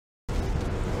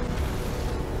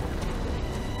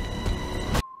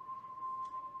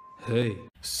Hey,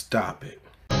 stop it.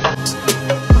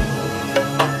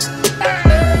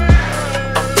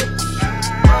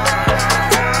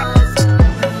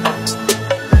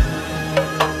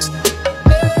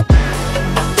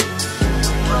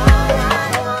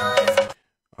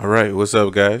 All right, what's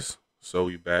up, guys? So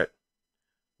we back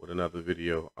with another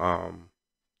video. I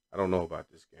don't know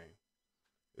about this game.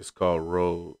 It's called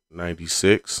Road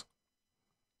 96.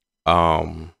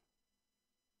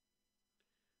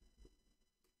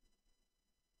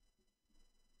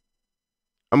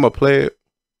 I'm gonna play it.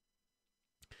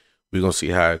 We're gonna see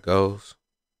how it goes.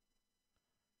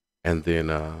 And then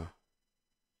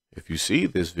if you see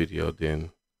this video,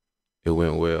 then it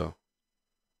went well.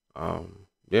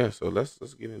 Yeah, so let's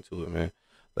get into it, man.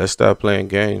 Let's start playing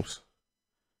games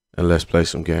and let's play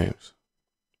some games.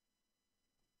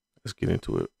 Let's get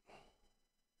into it.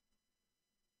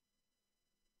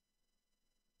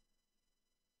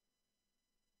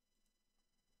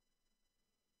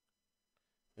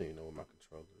 You know what my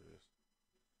controller is.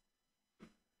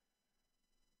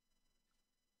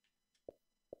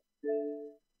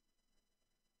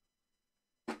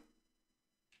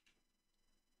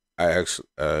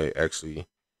 I actually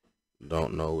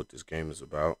don't know what this game is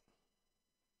about.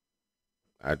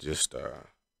 I just that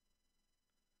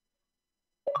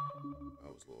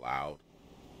was loud.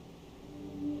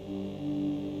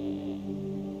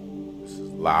 This is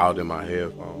loud in my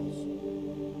headphones.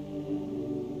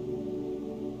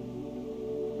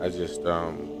 I just saw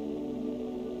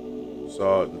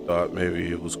it and thought maybe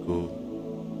it was cool. So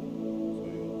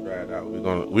we'll try it out.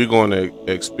 We're gonna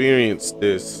experience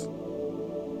this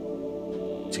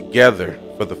together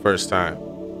for the first time.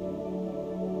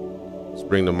 Let's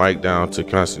bring the mic down to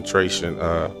concentration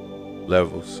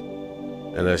levels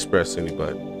and let's press any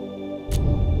button.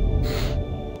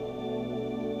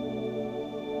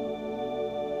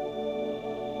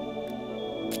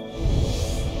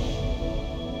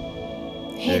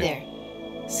 Hey there.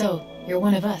 So, you're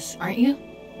one of us, aren't you?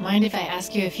 Mind if I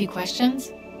ask you a few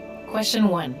questions? Question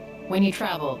 1. When you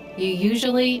travel, you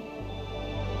usually...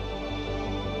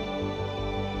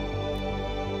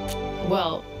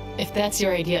 Well, if that's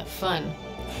your idea of fun.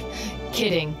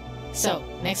 Kidding. So,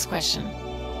 next question.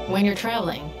 When you're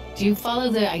traveling, do you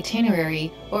follow the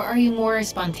itinerary or are you more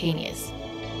spontaneous?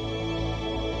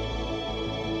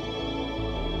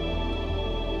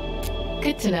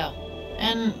 Good to know.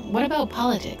 And what about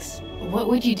politics? What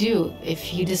would you do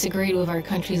if you disagreed with our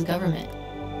country's government?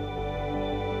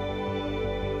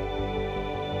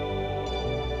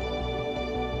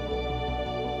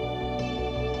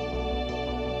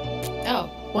 Oh,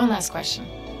 one last question.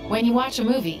 When you watch a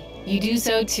movie, you do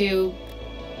so to...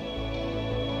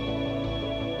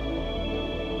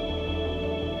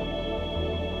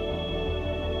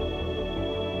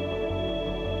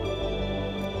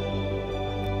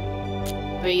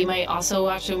 But you might also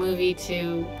watch a movie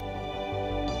to...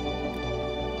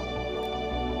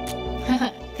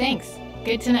 Thanks.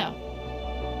 Good to know.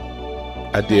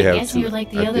 I guess you're like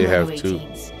the other runaway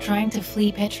teens, trying to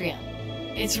flee Petria.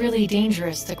 It's really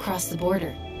dangerous to cross the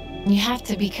border. You have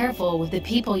to be careful with the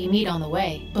people you meet on the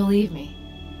way, believe me.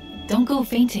 Don't go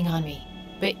fainting on me.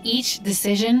 But each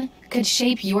decision could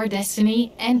shape your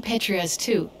destiny and Petria's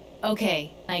too.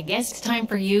 Okay, I guess it's time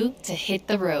for you to hit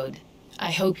the road.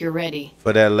 I hope you're ready.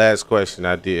 For that last question,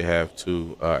 I did have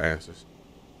two answers.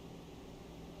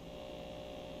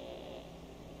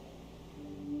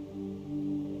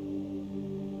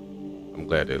 I'm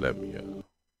glad they let me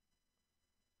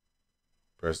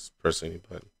press any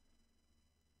button.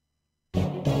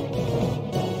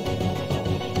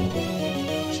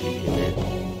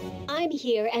 I'm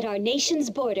here at our nation's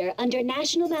border under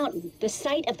National Mountain, the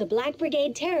site of the Black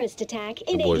Brigade terrorist attack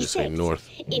in '86. North.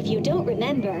 If you don't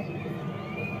remember,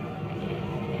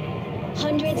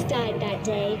 hundreds died that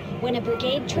day when a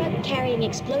brigade truck carrying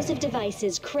explosive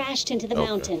devices crashed into the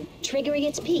mountain, triggering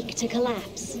its peak to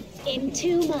collapse. In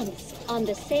 2 months, on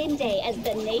the same day as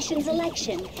the nation's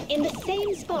election, in the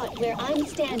same spot where I'm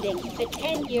standing, the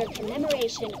 10-year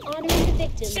commemoration honoring the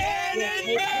victims will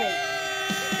take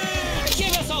place.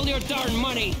 Give us all your darn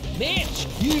money, bitch!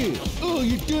 Yeah, all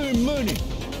your darn money.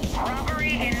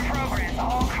 Robbery in progress.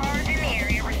 All cars in the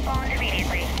area respond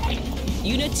immediately.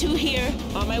 Unit 2 here,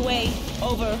 on my way.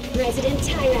 Over. President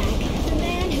Tyrak, the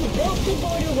man who built the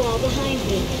border wall behind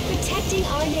me, protecting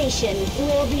our nation,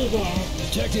 will be there.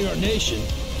 Protecting our nation?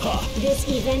 Ha! This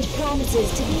event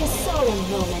promises to be a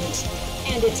solemn moment,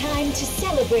 and a time to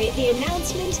celebrate the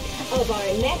announcement of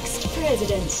our next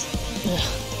president.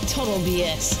 Ugh, total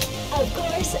BS. Of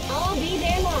course, I'll be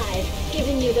there live,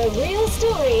 giving you the real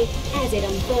story as it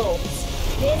unfolds.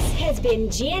 This has been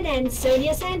GNN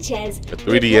Sonia Sanchez. The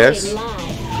 3DS.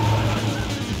 Live.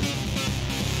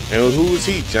 And who was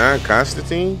he? John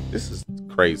Constantine? This is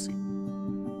crazy.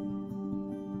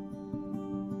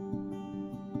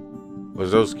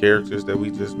 Was those characters that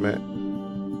we just met?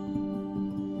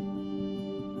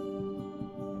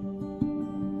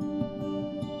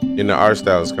 And the art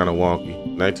style is kind of wonky.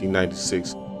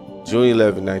 1996, June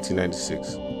 11,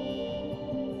 1996.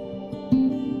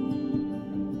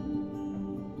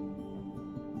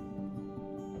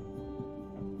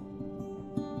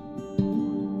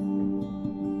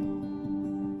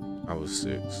 I was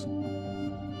 6.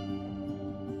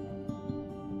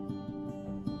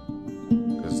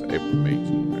 Because April, May,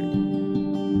 June, right?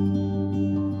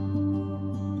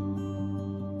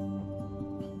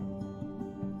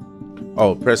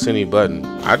 Oh, press any button.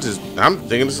 I'm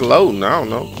thinking it's loading. I don't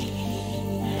know.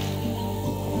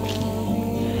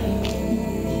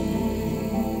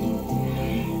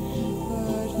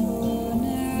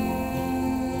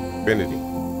 Infinity.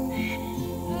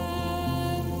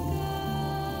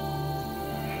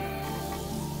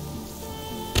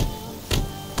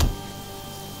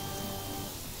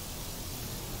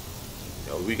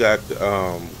 Yo, we got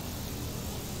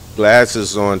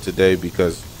glasses on today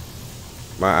because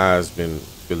my eyes been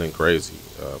feeling crazy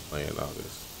playing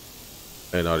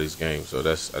all these games. So I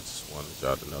just wanted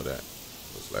y'all to know that.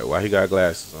 It's like, why he got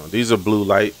glasses on? These are blue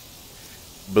light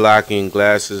blocking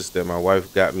glasses that my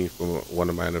wife got me from one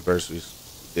of my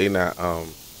anniversaries. They not I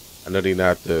know they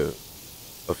not the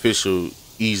official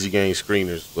easy game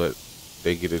screeners, but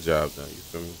they get the job done. You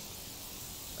feel me?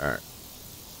 All right.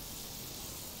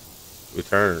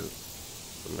 Return.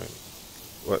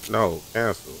 What? No,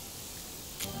 cancel.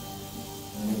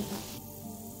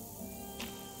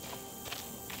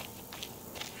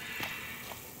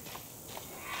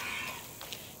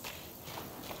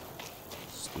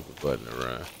 Stupid button to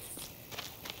run.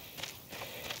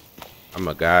 I'm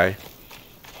a guy.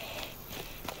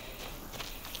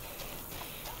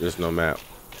 There's no map.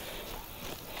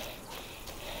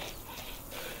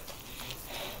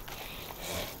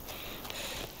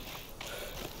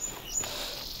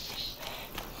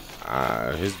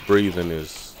 His breathing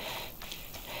is.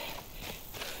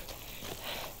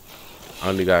 I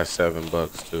only got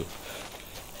 $7 too.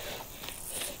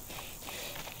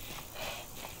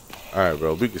 All right,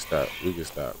 bro. We can stop. We can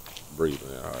stop breathing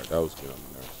that hard. That was getting on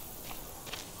my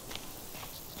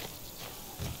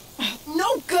nerves.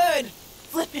 No good!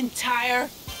 Flippin' tire.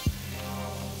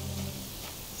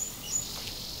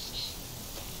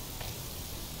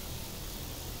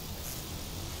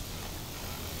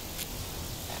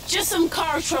 Just some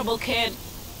car trouble, kid.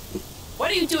 What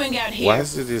are you doing out here? Why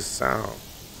does it this sound?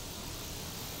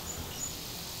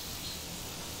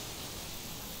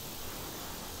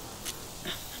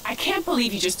 I can't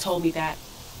believe you just told me that.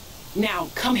 Now,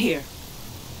 come here.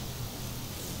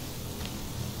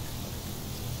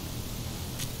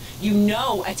 You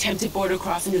know attempted border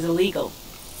crossing is illegal.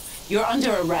 You're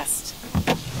under arrest.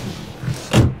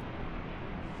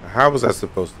 How was I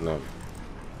supposed to know that?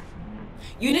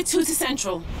 Unit 2 to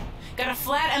Central. Got a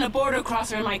flat and a border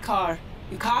crosser in my car.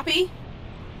 You copy?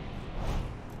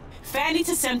 Fanny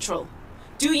to Central.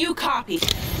 Do you copy?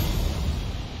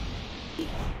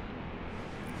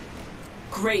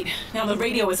 Great. Now the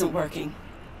radio isn't working.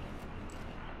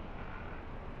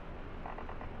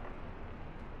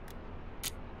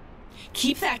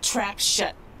 Keep that trap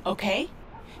shut, okay?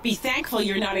 Be thankful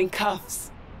you're not in cuffs.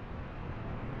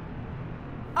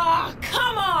 Ah,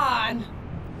 come on!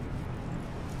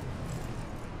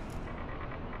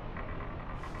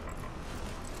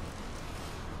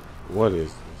 What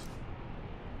is this?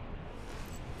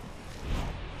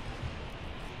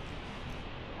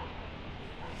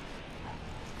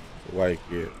 It's a white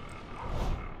kid.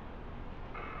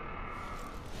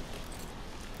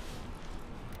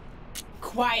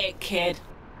 Quiet, kid.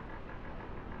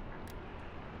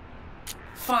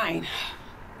 Fine.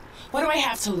 What do I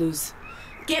have to lose?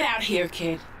 Get out here,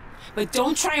 kid. But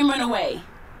don't try and run away.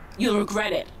 You'll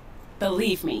regret it.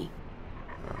 Believe me.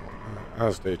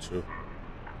 I'll stay true.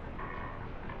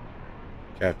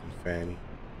 Captain Fanny.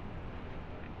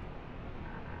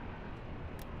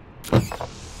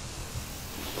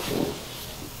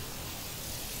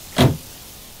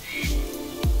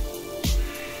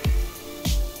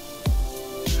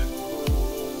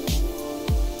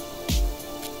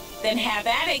 Then have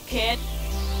at it, kid.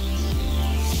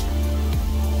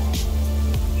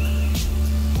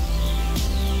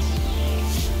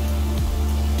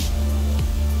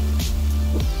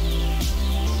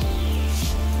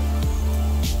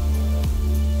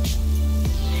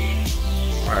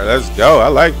 All right, let's go. I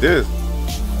like this.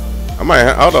 I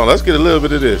might hold on. Let's get a little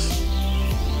bit of this.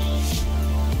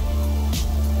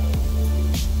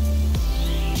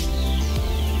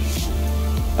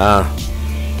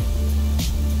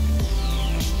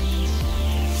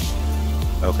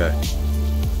 Okay.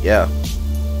 Yeah.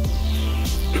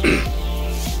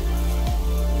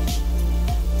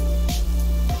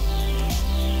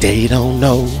 They don't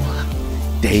know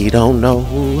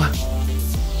who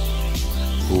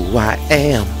I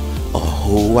am or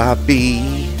who I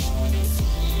be.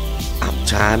 I'm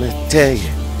trying to tell you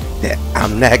that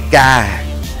I'm that guy.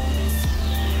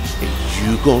 And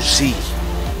you gon' see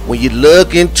when you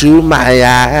look into my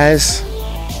eyes.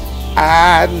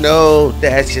 I know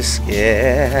that you're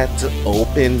scared to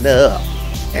open up,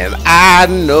 and I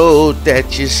know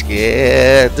that you're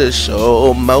scared to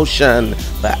show emotion,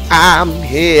 but I'm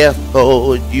here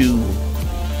for you.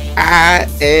 I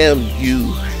am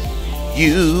you,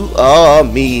 you are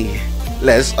me.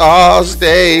 Let's all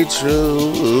stay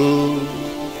true.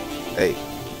 Hey.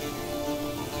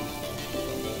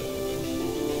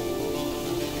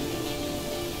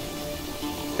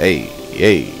 Hey,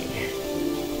 hey.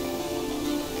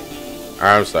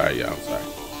 I'm sorry, y'all. I'm sorry.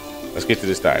 Let's get to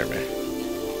this tire, man.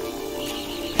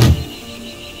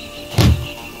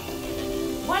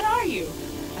 What are you?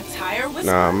 A tire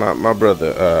whisperer? Nah, my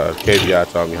brother, KBI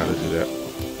taught me how to do that.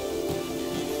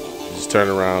 Just turn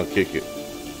around, kick it.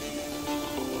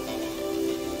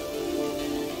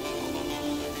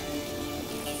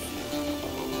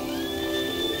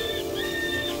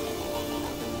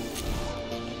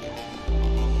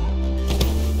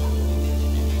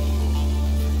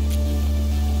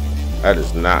 That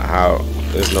is not how.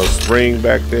 There's no spring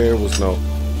back there. Was no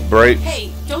brakes.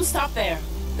 Hey, don't stop there.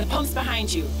 The pump's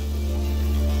behind you.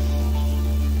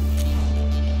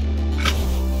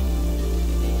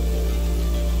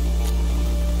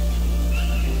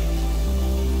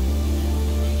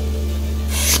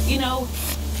 You know,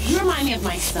 you remind me of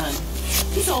my son.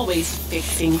 He's always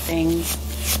fixing things.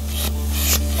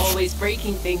 Always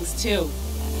breaking things, too.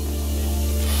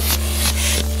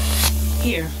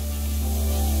 Here.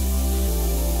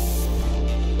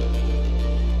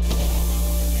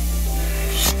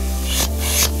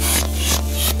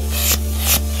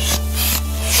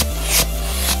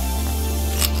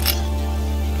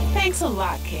 Thanks a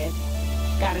lot, kid.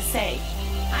 Gotta say,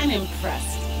 I'm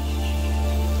impressed.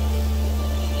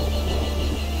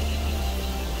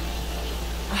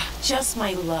 Just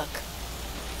my luck.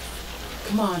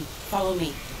 Come on, follow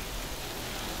me.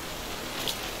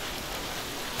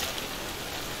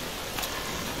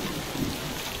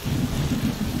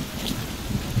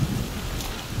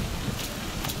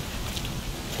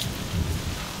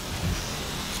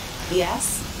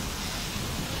 Yes?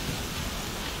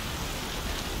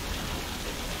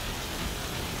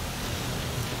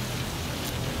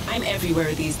 I'm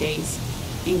everywhere these days,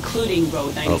 including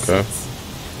Road 96. Okay.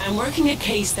 I'm working a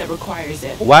case that requires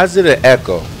it. Why is it an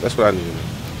echo? That's what I need to know.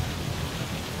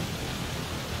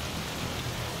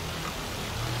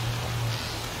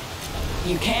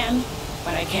 You can,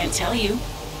 but I can't tell you.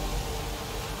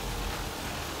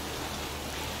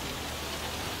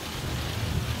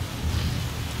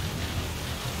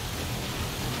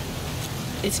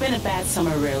 It's been a bad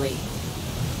summer, really.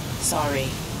 Sorry.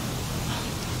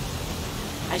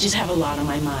 I just have a lot on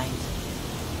my mind.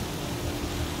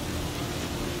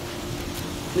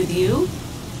 With you?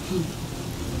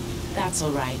 That's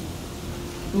all right.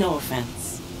 No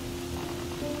offense.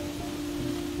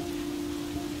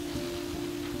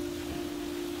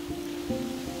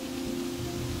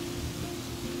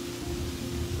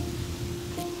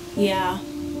 Yeah,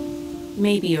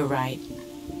 maybe you're right.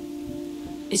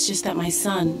 It's just that my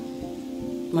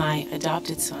son, my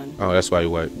adopted son, Oh, that's why you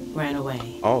white. ran away.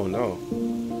 Oh no.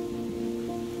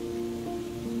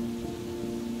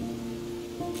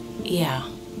 Yeah.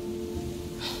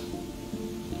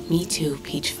 Me too,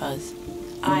 Peach Fuzz.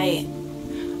 I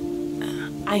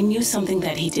knew something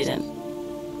that he didn't.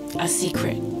 A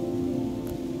secret.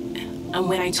 And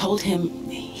when I told him,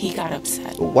 he got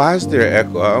upset. Why is there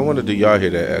echo? I wonder, do y'all hear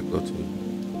that echo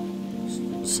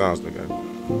too? Sounds like echo.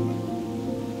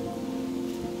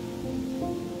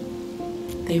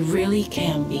 They really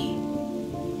can be.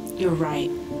 You're right.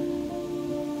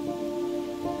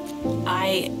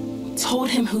 I told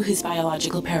him who his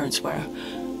biological parents were.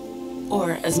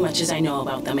 Or as much as I know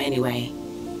about them anyway.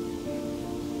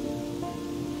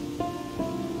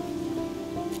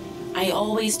 I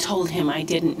always told him I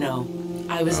didn't know.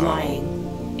 I was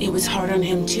lying. It was hard on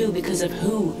him too because of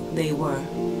who they were.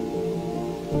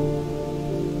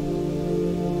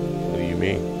 What do you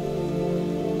mean?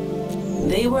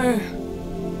 They were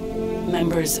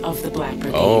members of the Black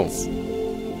Brigades.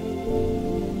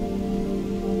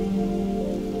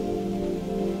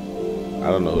 I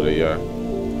don't know who they are.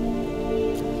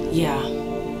 Yeah,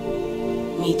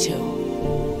 me too.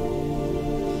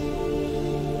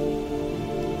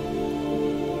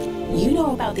 You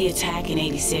know about the attack in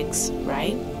 '86,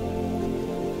 right?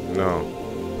 No.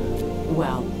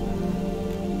 Well,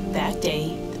 that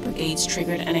day, the brigades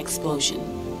triggered an explosion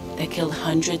that killed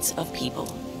hundreds of people.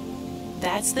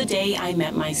 That's the day I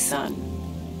met my son.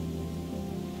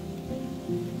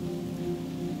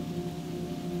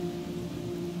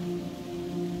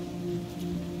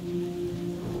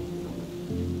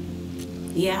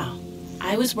 Yeah,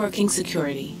 I was working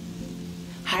security,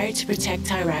 hired to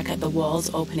protect Iraq at the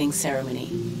wall's opening ceremony.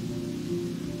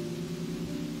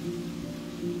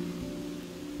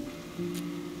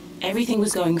 Everything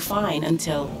was going fine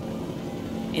until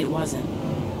it wasn't.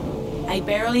 I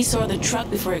barely saw the truck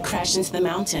before it crashed into the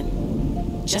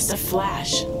mountain. Just a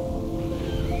flash.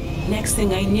 Next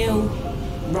thing I knew,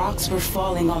 rocks were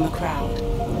falling on the crowd.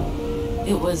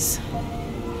 It was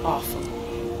awful.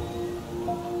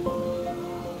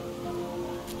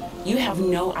 You have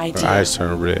no idea. Her eyes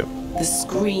turned red. The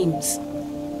screams.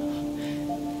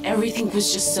 Everything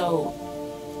was just so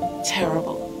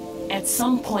terrible. At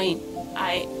some point,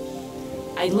 I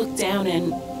looked down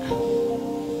and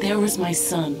there was my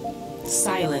son,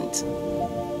 silent,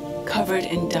 covered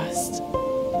in dust,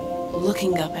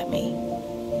 looking up at me.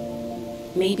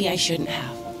 Maybe I shouldn't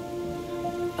have,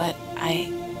 but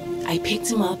I picked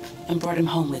him up and brought him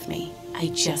home with me. I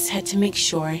just had to make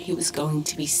sure he was going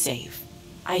to be safe.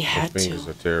 I had to. Those fingers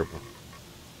are terrible.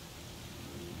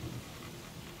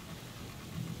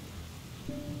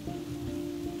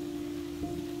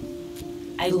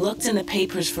 I looked in the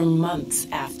papers for months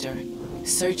after,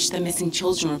 searched the missing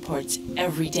children reports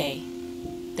every day.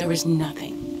 There was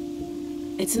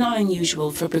nothing. It's not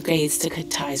unusual for brigades to cut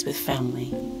ties with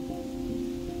family.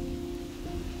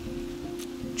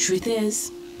 Truth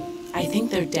is, I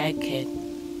think they're dead, kid.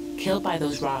 Killed by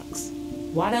those rocks.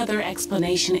 What other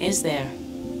explanation is there?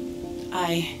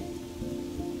 I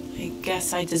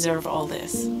guess I deserve all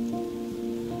this.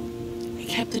 I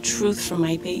kept the truth from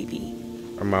my baby.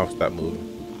 Her mouth stopped moving.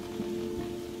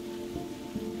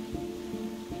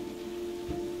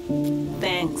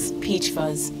 Thanks, Peach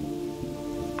Fuzz.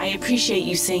 I appreciate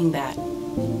you saying that.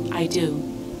 I do.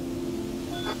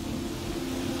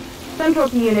 Central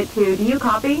to Unit 2, do you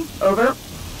copy? Over.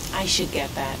 I should get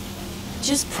that.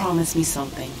 Just promise me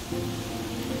something.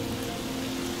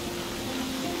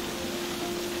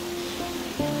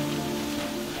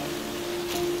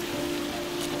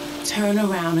 Turn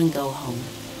around and go home,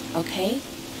 okay?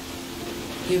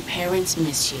 Your parents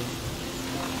miss you.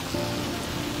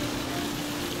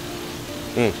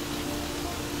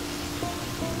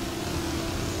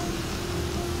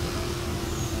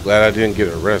 Glad I didn't get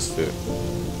arrested.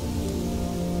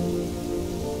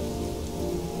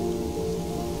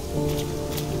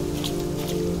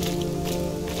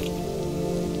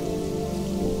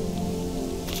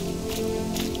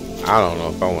 I don't know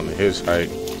if I want to hitchhike.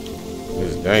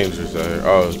 It's dangerous out here.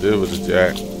 Oh, this was a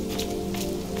jack.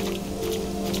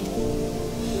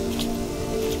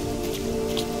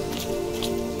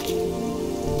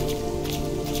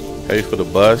 Pay for the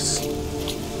bus.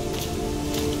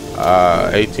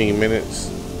 18 minutes.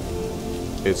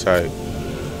 Hitchhike.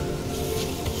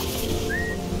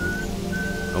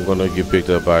 I'm gonna get picked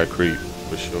up by a creep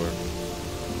for sure.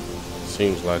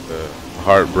 Seems like a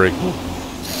heartbreaking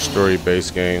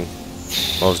story-based game.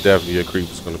 Most definitely a creep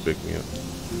is gonna pick me up.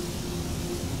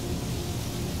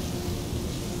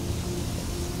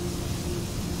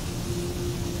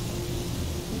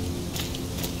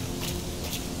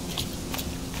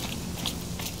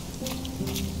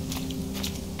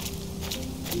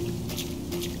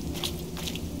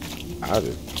 I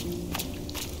just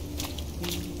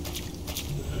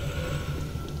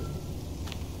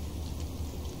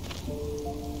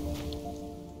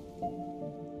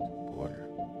border.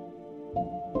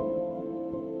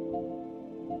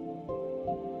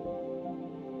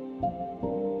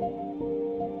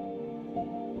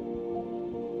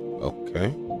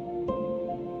 Okay.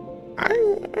 I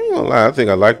ain't gonna lie, I think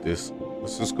I like this.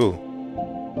 This is cool.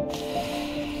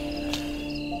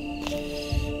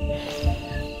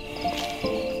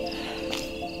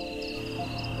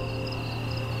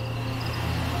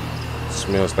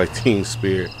 Smells like Teen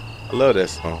Spirit. I love that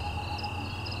song.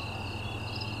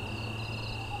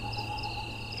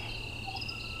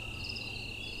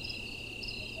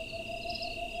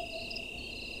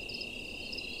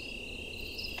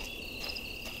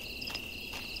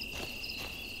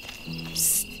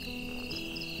 Psst.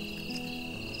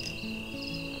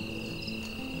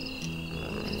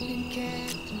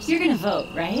 You're gonna vote,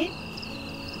 right?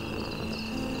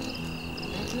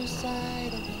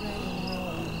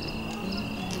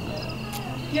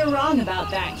 You're wrong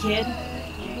about that, kid.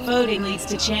 Voting leads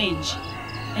to change.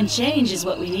 And change is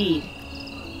what we need.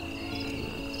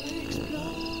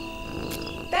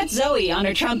 That's Zoe on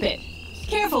her trumpet.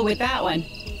 Careful with that one.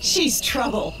 She's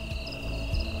trouble.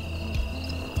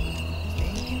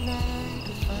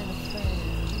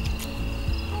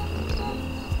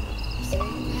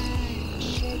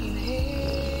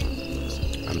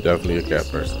 I'm definitely a cat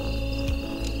person.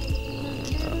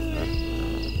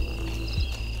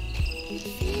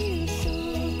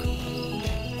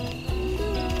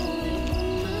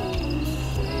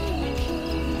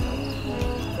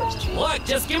 Look,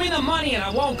 just give me the money and I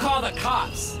won't call the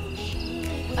cops.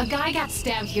 A guy got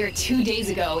stabbed here 2 days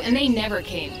ago and they never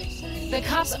came. The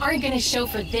cops aren't gonna show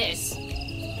for this.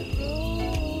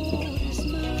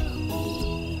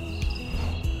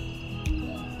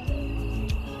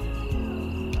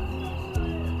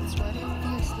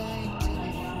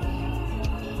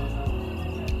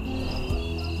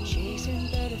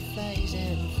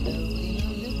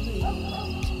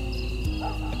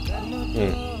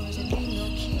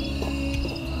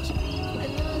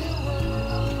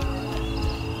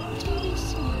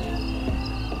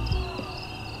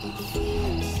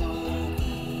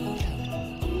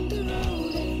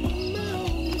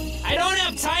 I don't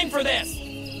have time for this.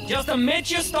 Just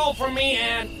admit you stole from me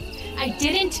and... I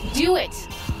didn't do it.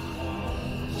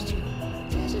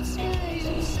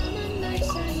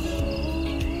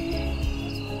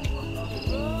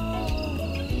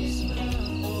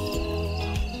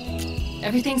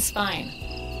 Everything's fine.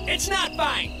 It's not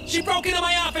fine. She broke into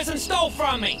my office and stole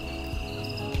from me.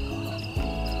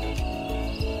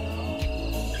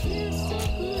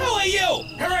 Who are you?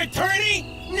 Her attorney?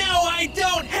 No, I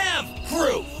don't have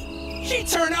proof. She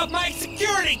turned off my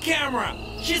security camera.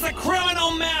 She's a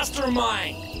criminal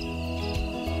mastermind.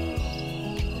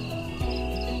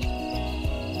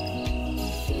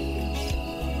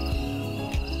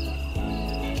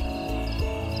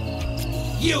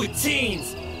 You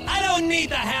teens! I don't need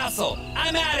the hassle.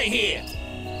 I'm out of here.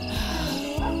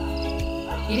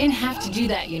 You didn't have to do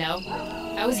that, you know.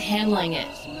 I was handling it.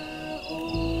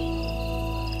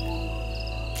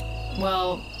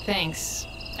 Well, thanks,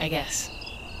 I guess.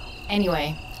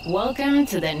 Anyway, welcome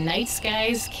to the Night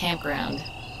Skies Campground.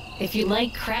 If you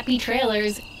like crappy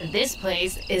trailers, this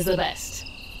place is the best.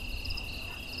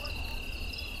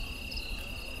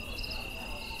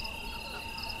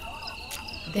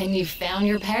 Then you found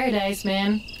your paradise,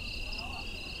 man.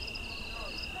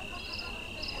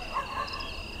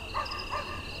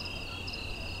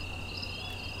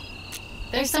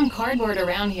 There's some cardboard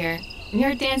around here,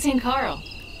 near Dancing Carl.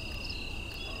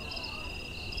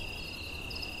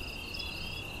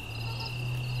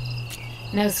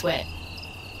 No sweat.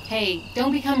 Hey,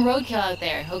 don't become roadkill out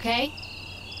there, okay?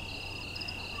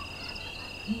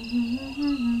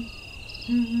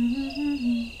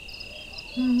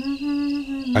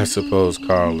 I suppose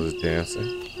Carl is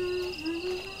dancing.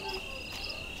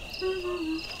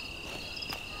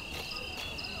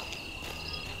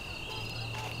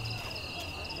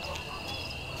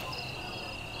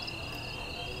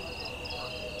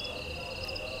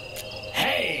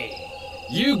 Hey,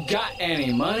 you got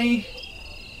any money?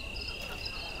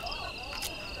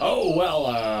 Oh, well,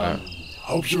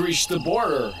 hope you reached the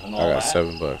border and all I that. got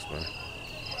 $7, man.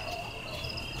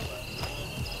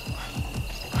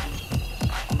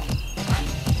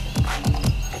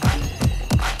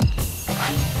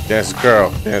 Dance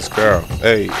girl, dance girl.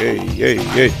 Hey, hey, hey,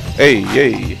 hey, hey,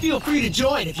 hey. Feel free to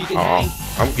join if you can Oh, hang.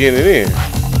 I'm getting it in.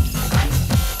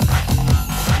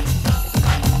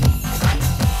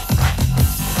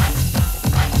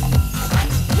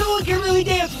 No one can really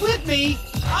dance with me.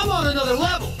 I'm on another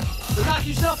level. So knock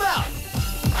yourself out.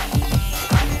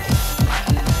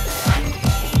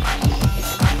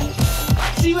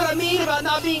 See what I mean about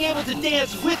not being able to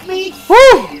dance with me?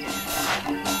 Woo!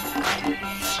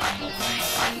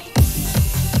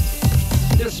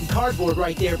 There's some cardboard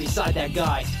right there beside that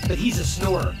guy, but he's a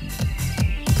snorer.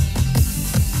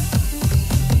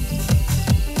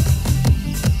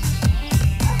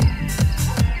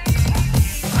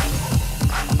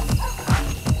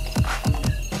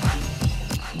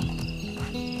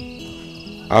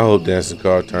 I hope Dancing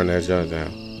Carl turn that joint down.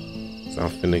 So I'm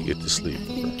finna get to sleep.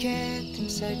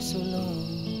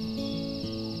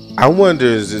 I wonder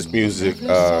is this music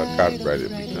copyrighted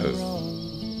because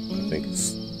I think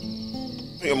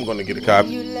I'm gonna get a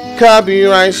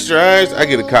copyright strikes. I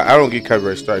don't get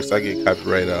copyright strikes. I get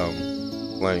copyright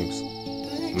claims.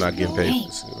 I'm not getting paid for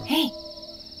this. You know?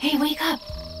 Hey, wake up!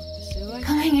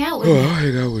 Come hang out with Oh, me. I'll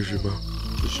hang out with you, Mom,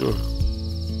 for sure.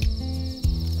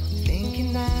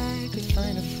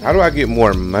 How do I get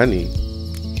more money?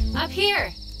 Up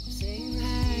here.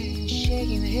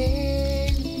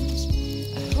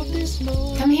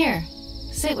 Come here.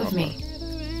 Sit with me.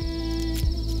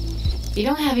 You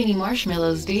don't have any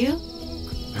marshmallows, do you?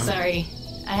 Sorry,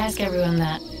 I ask everyone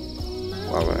that.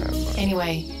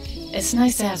 Anyway, it's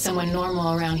nice to have someone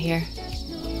normal around here.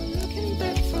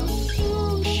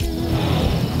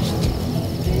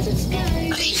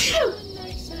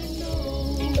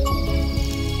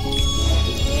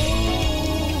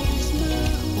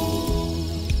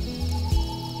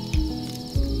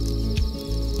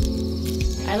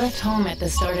 I left home at the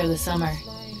start of the summer.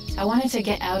 I wanted to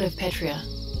get out of Petria.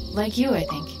 Like you, I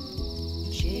think.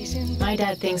 My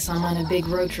dad thinks I'm on a big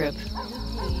road trip.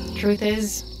 Truth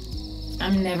is,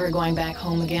 I'm never going back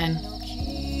home again.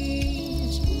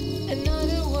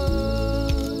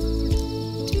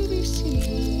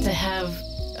 To have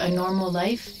a normal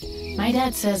life? My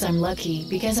dad says I'm lucky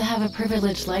because I have a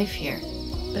privileged life here.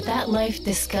 But that life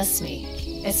disgusts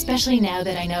me, especially now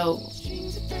that I know...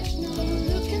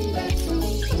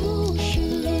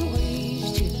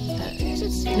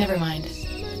 never mind.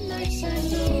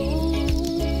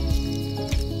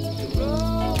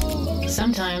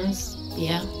 Sometimes,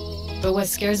 yeah. But what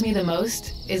scares me the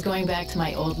most is going back to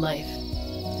my old life.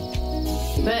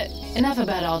 But enough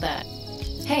about all that.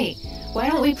 Hey, why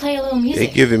don't we play a little music?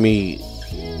 They're giving me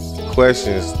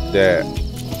questions that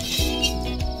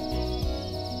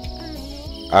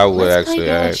I would actually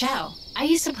ask. Chow. I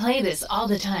used to play this all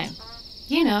the time.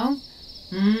 You know.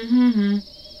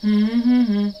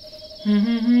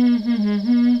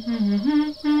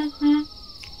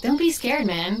 Don't be scared,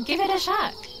 man. Give it a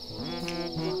shot.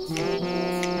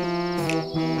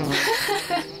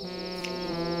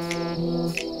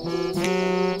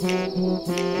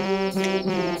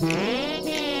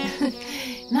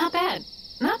 Not bad.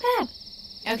 Not bad.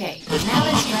 Okay, now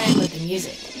let's try it with the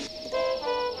music.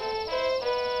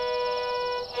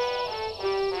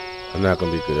 I'm not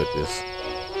gonna be good at this.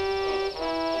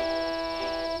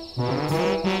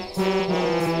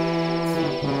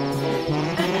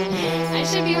 I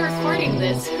should be recording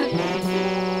this.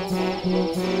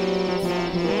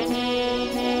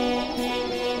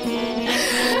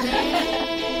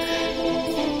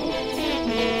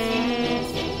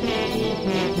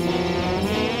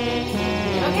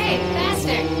 Okay,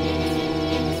 faster.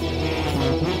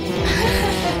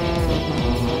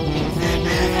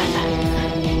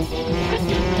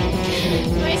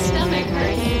 My stomach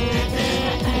hurts.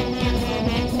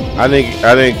 I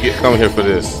didn't come here for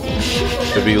this.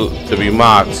 To be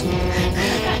mocked.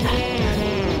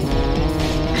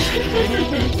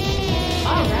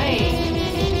 All right.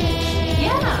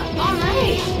 Yeah, all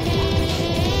right.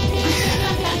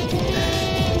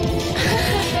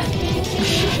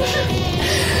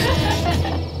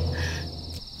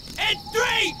 It's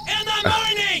 3 in the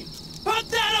morning! Put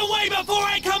that away before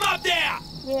I come up there!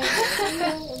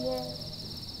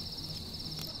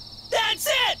 That's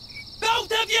it!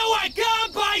 Both of you are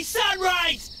gone by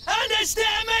sunrise!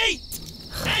 Understand me?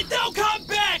 And don't come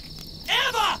back!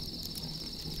 Ever!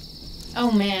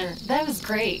 Oh man, that was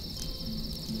great.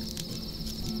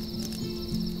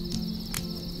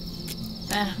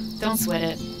 Don't sweat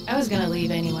it. I was gonna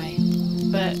leave anyway.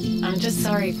 But I'm just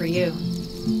sorry for you.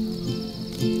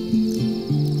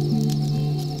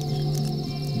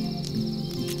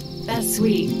 That's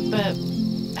sweet, but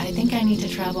I think I need to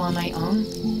travel on my own.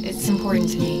 It's important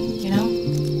to me, you know?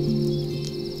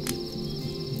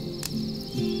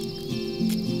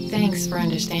 Thanks for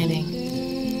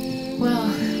understanding. Well,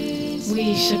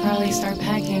 we should probably start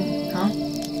packing, huh?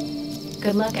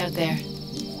 Good luck out there.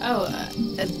 Oh,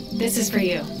 this is for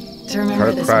you. To remember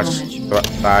Her this crotch moment.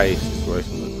 thigh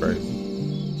situation looks crazy.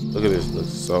 Look at this, looks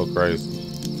so crazy.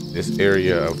 This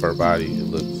area of her body, it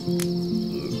looks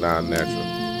non-natural.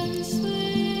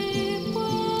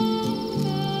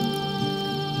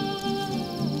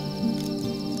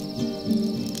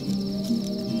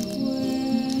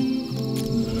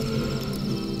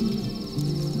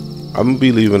 I'm gonna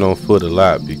be leaving on foot a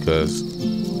lot because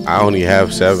I only have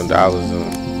 $7 in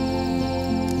them.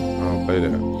 I don't play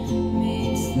that.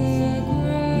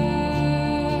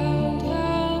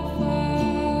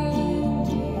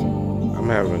 I'm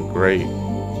having great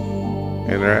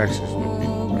interactions with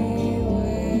people right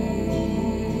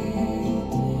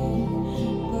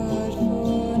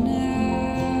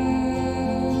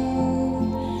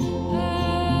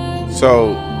now.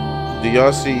 So, do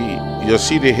y'all see? You'll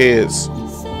see the heads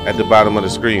at the bottom of the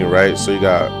screen, right? So you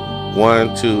got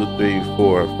 1, 2, 3,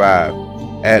 4, 5.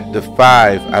 At the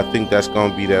 5, I think that's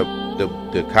gonna be the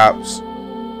cops'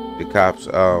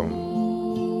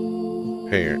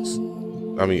 parents.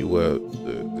 I mean, well,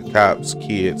 the cops'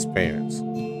 kids' parents,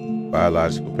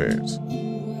 biological parents.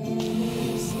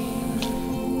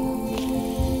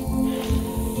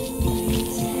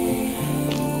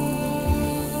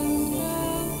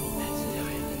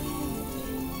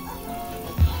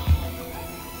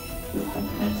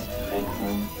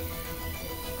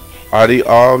 Are they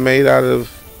all made out of?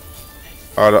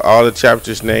 Are all the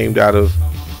chapters named out of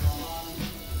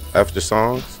after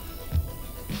songs?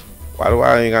 Why do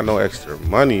I ain't got no extra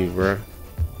money, bruh?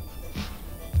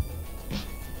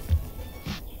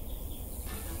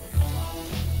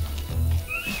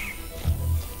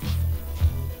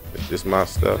 Is this my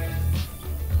stuff?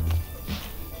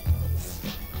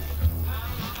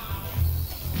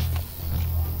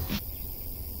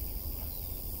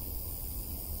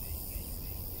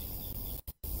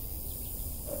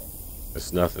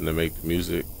 It's nothing to make the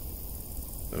music.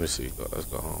 Let me see. Let's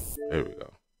go home. There we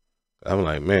go. I'm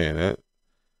like, man, that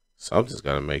something's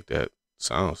got to make that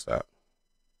sound stop.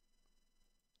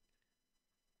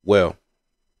 Well,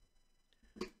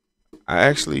 I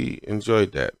actually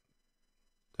enjoyed that.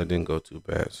 That didn't go too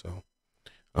bad. So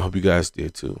I hope you guys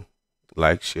did too.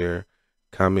 Like, share,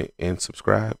 comment, and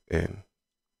subscribe. And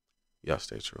y'all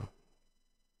stay true.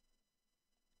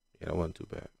 Yeah, that wasn't too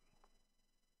bad.